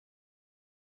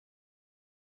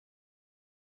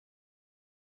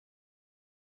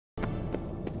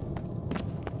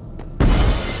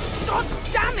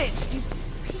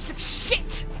of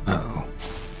shit! Uh-oh.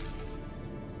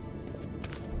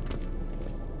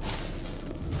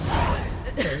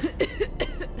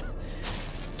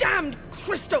 Damned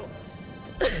crystal!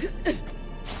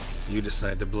 You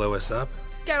decide to blow us up?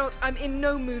 Geralt, I'm in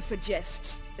no mood for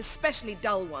jests, especially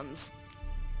dull ones.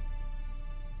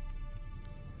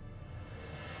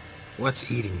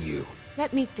 What's eating you?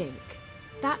 Let me think.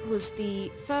 That was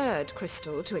the third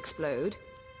crystal to explode.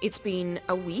 It's been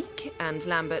a week, and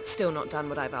Lambert's still not done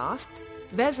what I've asked.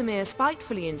 Vesemir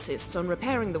spitefully insists on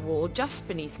repairing the wall just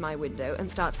beneath my window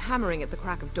and starts hammering at the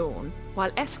crack of dawn, while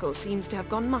Eskel seems to have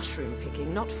gone mushroom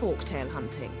picking, not forktail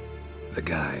hunting. The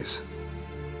guys.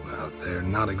 Well, they're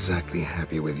not exactly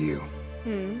happy with you.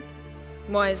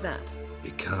 Why is that?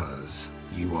 Because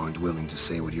you aren't willing to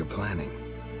say what you're planning.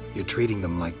 You're treating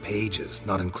them like pages,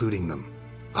 not including them.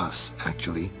 Us,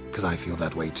 actually, because I feel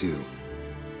that way too.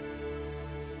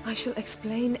 I shall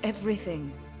explain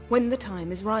everything, when the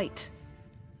time is right.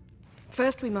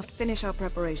 First, we must finish our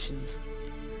preparations.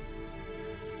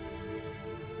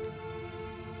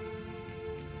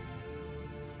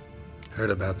 Heard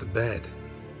about the bed.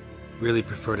 Really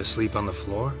prefer to sleep on the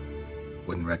floor?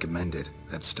 Wouldn't recommend it.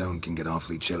 That stone can get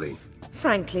awfully chilly.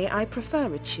 Frankly, I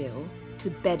prefer a chill to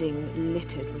bedding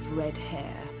littered with red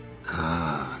hair.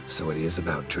 Ah, so it is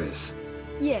about Triss.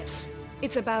 Yes,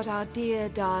 it's about our dear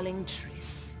darling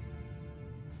Triss.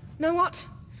 Know what?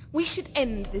 We should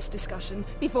end this discussion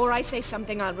before I say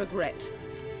something I'll regret.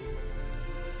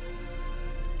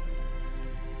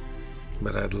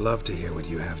 But I'd love to hear what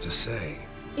you have to say.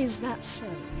 Is that so?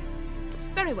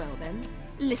 Very well then.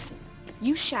 Listen,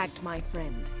 you shagged my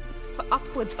friend for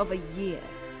upwards of a year.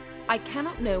 I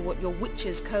cannot know what your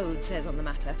witch's code says on the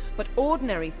matter, but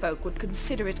ordinary folk would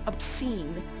consider it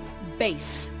obscene,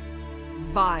 base,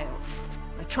 vile.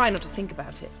 I try not to think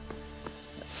about it.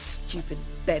 That stupid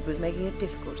bed was making it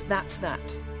difficult. That's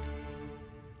that.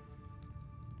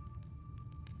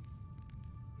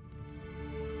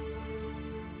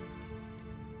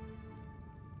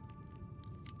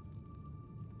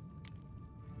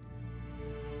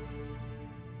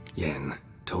 Yen,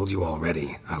 told you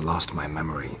already, I lost my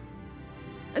memory.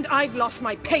 And I've lost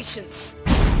my patience!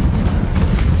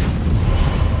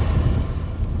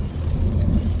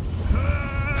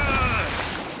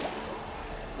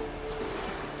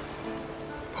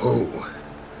 Oh.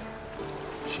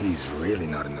 She's really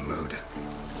not in the mood.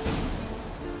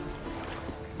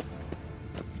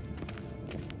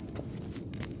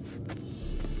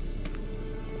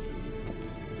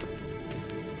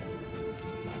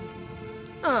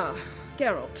 Ah,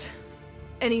 Geralt.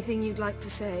 Anything you'd like to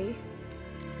say?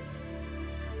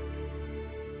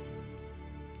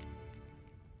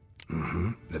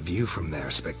 The view from there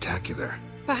is spectacular.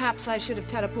 Perhaps I should have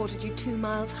teleported you 2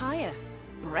 miles higher.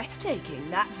 Breathtaking,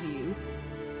 that view.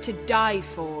 To die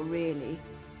for, really.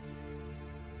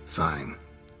 Fine.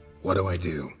 What do I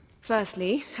do?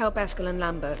 Firstly, help Eskel and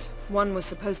Lambert. One was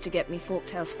supposed to get me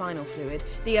forktail spinal fluid,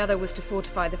 the other was to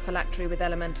fortify the phylactery with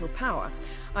elemental power.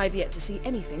 I've yet to see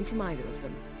anything from either of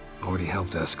them. Already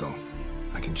helped Eskel.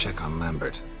 I can check on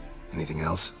Lambert. Anything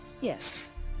else? Yes.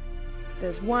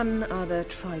 There's one other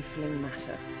trifling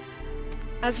matter.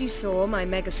 As you saw, my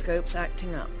megascope's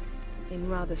acting up, in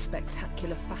rather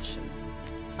spectacular fashion.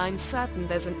 I'm certain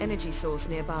there's an energy source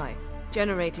nearby,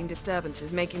 generating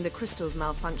disturbances, making the crystals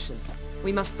malfunction.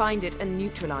 We must find it and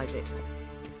neutralize it.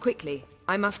 Quickly,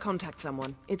 I must contact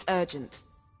someone. It's urgent.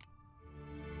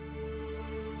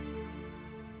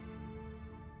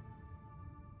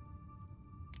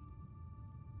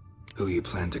 Who you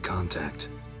plan to contact?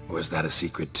 Or is that a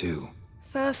secret too?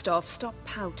 First off, stop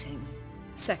pouting.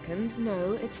 Second,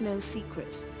 no, it's no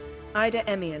secret. Ida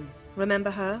Emian.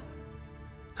 Remember her?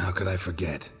 How could I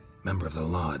forget? Member of the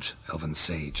Lodge, Elven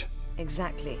Sage.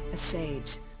 Exactly, a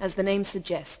sage. As the name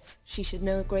suggests, she should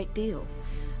know a great deal.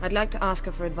 I'd like to ask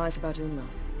her for advice about Uma.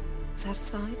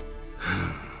 Satisfied?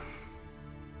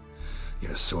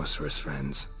 Your sorceress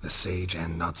friends, the sage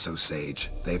and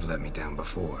not-so-sage, they've let me down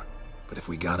before. But if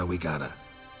we gotta, we gotta.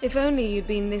 If only you'd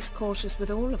been this cautious with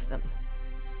all of them.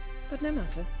 But no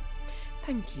matter.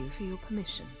 Thank you for your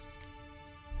permission.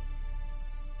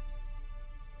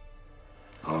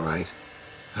 All right.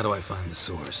 How do I find the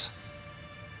source?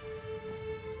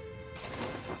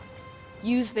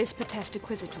 Use this Potesta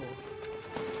Quisitor.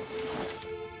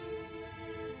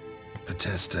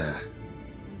 Potesta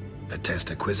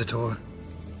Quisitor?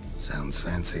 Sounds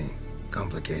fancy.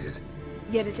 Complicated.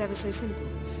 Yet it's ever so simple.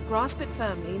 Grasp it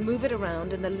firmly, move it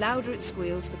around, and the louder it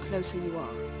squeals, the closer you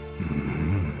are.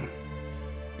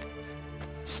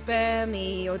 Spare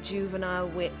me your juvenile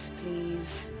wit,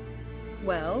 please.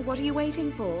 Well, what are you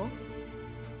waiting for?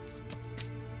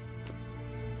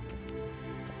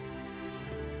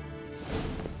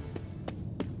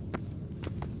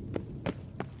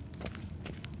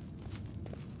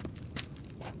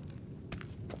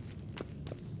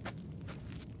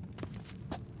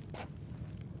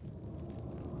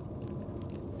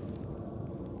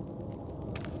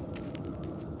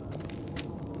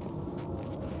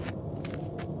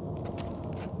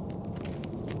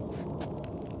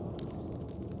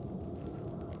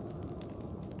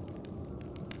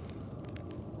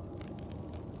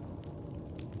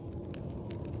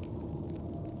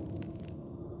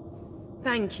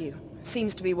 Thank you.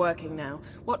 Seems to be working now.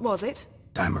 What was it?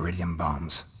 Dimeridium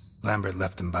bombs. Lambert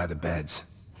left them by the beds.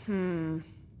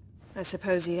 I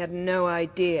suppose he had no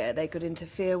idea they could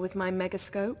interfere with my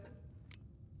megascope?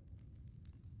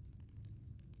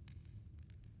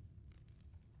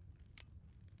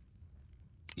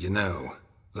 You know,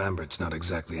 Lambert's not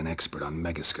exactly an expert on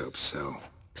megascopes, so...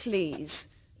 Please.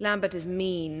 Lambert is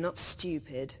mean, not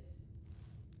stupid.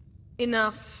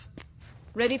 Enough.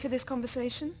 Ready for this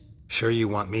conversation? Sure you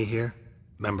want me here?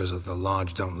 Members of the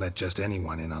Lodge don't let just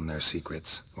anyone in on their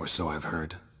secrets, or so I've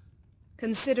heard.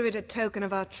 Consider it a token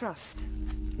of our trust.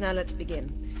 Now let's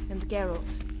begin. And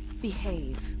Geralt,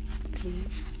 behave,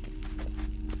 please.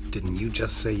 Didn't you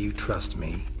just say you trust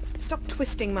me? Stop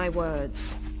twisting my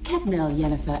words. Kedmil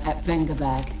Yennifer at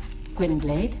Vengerberg.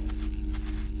 Gwynblade?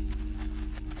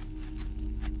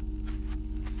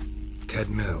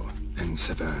 Kedmil and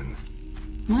Severn.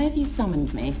 Why have you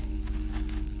summoned me?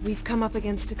 We've come up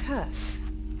against a curse.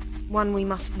 One we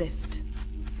must lift.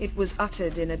 It was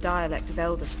uttered in a dialect of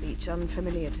Elder speech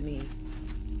unfamiliar to me.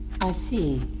 I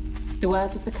see. The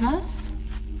words of the curse?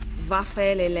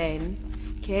 Vafel Elaine,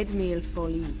 Kedmil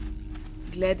Foli,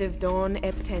 Gledev Don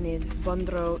Eptenid,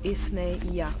 Bondro Isne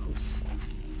Iacus.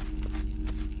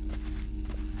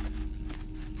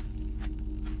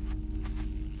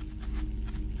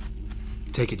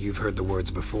 Take it you've heard the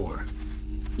words before.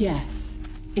 Yes,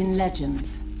 in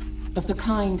legends. Of the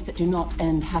kind that do not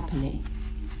end happily.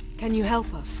 Can you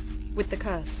help us with the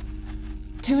curse?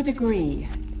 To a degree.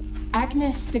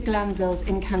 Agnes de Glanville's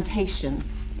incantation,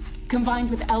 combined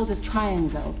with Elder's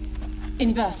triangle,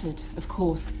 inverted, of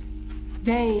course.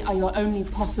 They are your only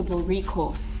possible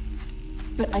recourse.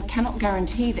 But I cannot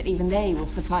guarantee that even they will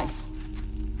suffice.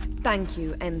 Thank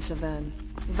you, Severn.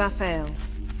 Vafel.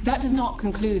 That does not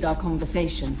conclude our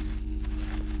conversation.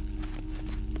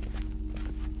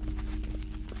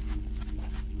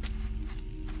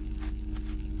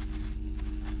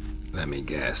 Let me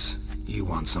guess. You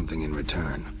want something in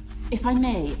return. If I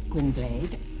may,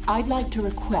 Gwynblade, I'd like to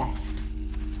request.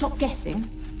 Stop guessing.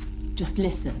 Just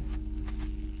listen.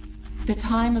 The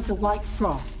time of the white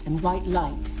frost and white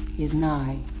light is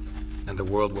nigh. And the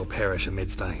world will perish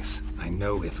amidst ice. I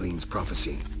know Ithleen's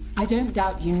prophecy. I don't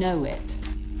doubt you know it.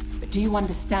 But do you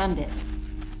understand it?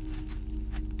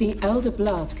 The Elder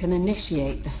Blood can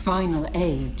initiate the final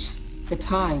age. The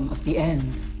time of the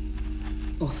end.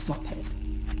 Or stop it.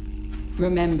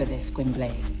 Remember this,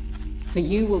 Gwynblade. For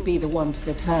you will be the one to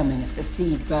determine if the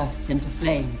seed bursts into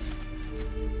flames.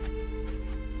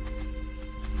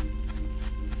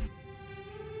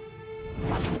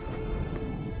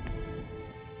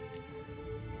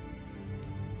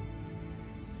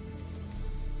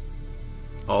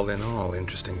 All in all,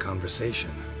 interesting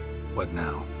conversation. What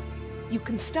now? You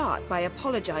can start by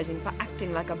apologizing for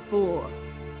acting like a boor,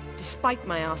 despite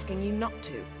my asking you not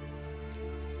to.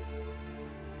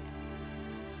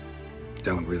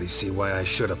 Don't really see why I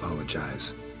should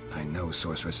apologize. I know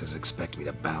sorceresses expect me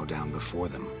to bow down before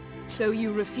them. So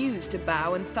you refuse to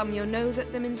bow and thumb your nose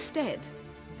at them instead?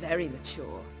 Very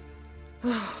mature.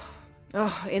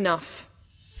 Oh, enough.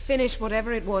 Finish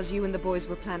whatever it was you and the boys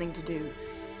were planning to do.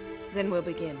 Then we'll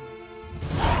begin.